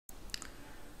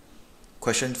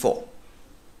Question 4.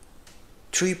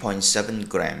 3.7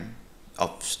 gram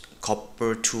of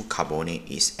copper 2 carbonate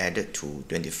is added to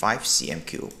 25 cm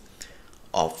cube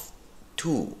of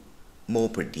 2 mole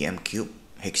per dm cube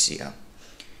HCl.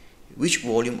 Which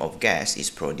volume of gas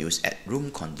is produced at room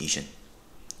condition?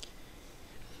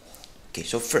 Okay,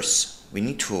 so first we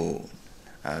need to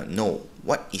know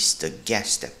what is the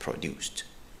gas that produced.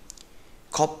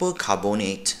 Copper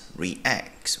carbonate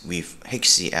reacts with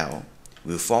HCl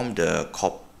will form the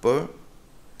copper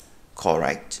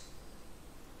chloride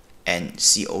and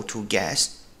CO2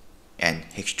 gas and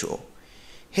H2O.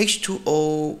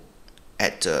 H2O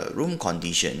at room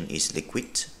condition is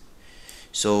liquid,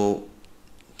 so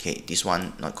okay, this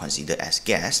one not considered as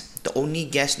gas. The only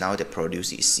gas now that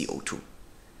produces is CO2.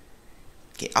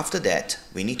 Okay, after that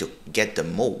we need to get the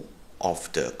mole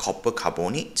of the copper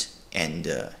carbonate and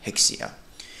the HCl,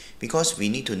 because we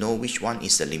need to know which one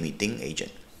is the limiting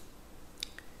agent.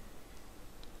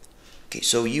 Okay,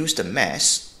 so use the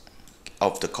mass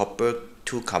of the copper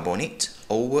 2 carbonate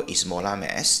over its molar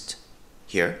mass.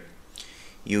 Here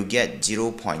you get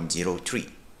 0.03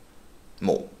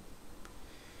 mole.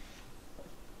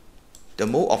 The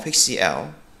mole of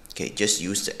HCl, okay, just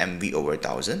use the MV over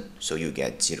 1000, so you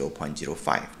get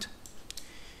 0.05.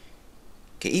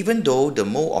 Okay, even though the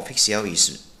mole of HCl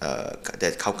is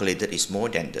that calculated is more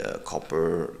than the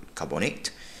copper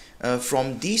carbonate,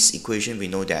 from this equation we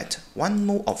know that 1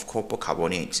 mole of copper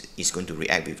carbonate is going to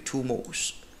react with 2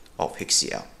 moles of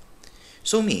HCl.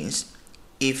 So means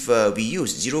if we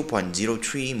use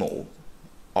 0.03 mole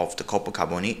of the copper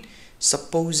carbonate,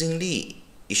 supposedly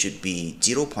it should be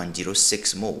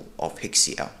 0.06 mole of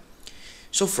HCl.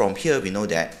 So from here we know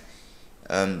that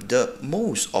the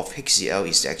moles of HCl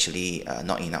is actually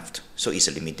not enough, so it's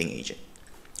a limiting agent.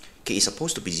 Okay, it's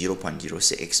supposed to be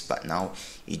 0.06, but now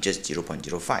it's just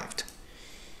 0.05.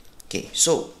 Okay,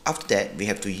 so after that we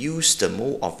have to use the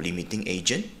mole of limiting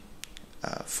agent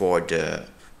for the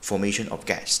formation of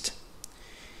gas.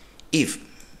 If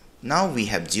now we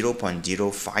have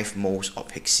 0.05 moles of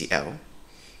HCl,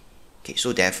 okay,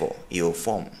 so therefore it will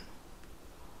form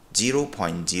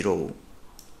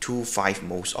 0.025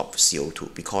 moles of CO2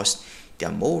 because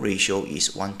their mole ratio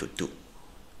is 1 to 2.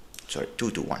 Sorry, 2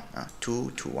 to 1.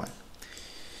 2 to 1.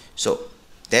 So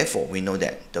therefore we know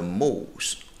that the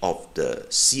moles of the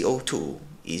CO2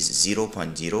 is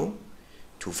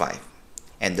 0.025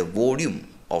 and the volume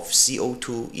of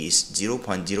CO2 is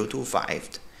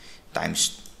 0.025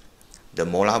 times the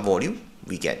molar volume,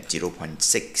 we get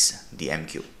 0.6 dm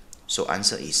cube. So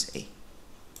answer is A.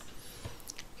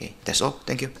 Okay, that's all.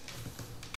 Thank you.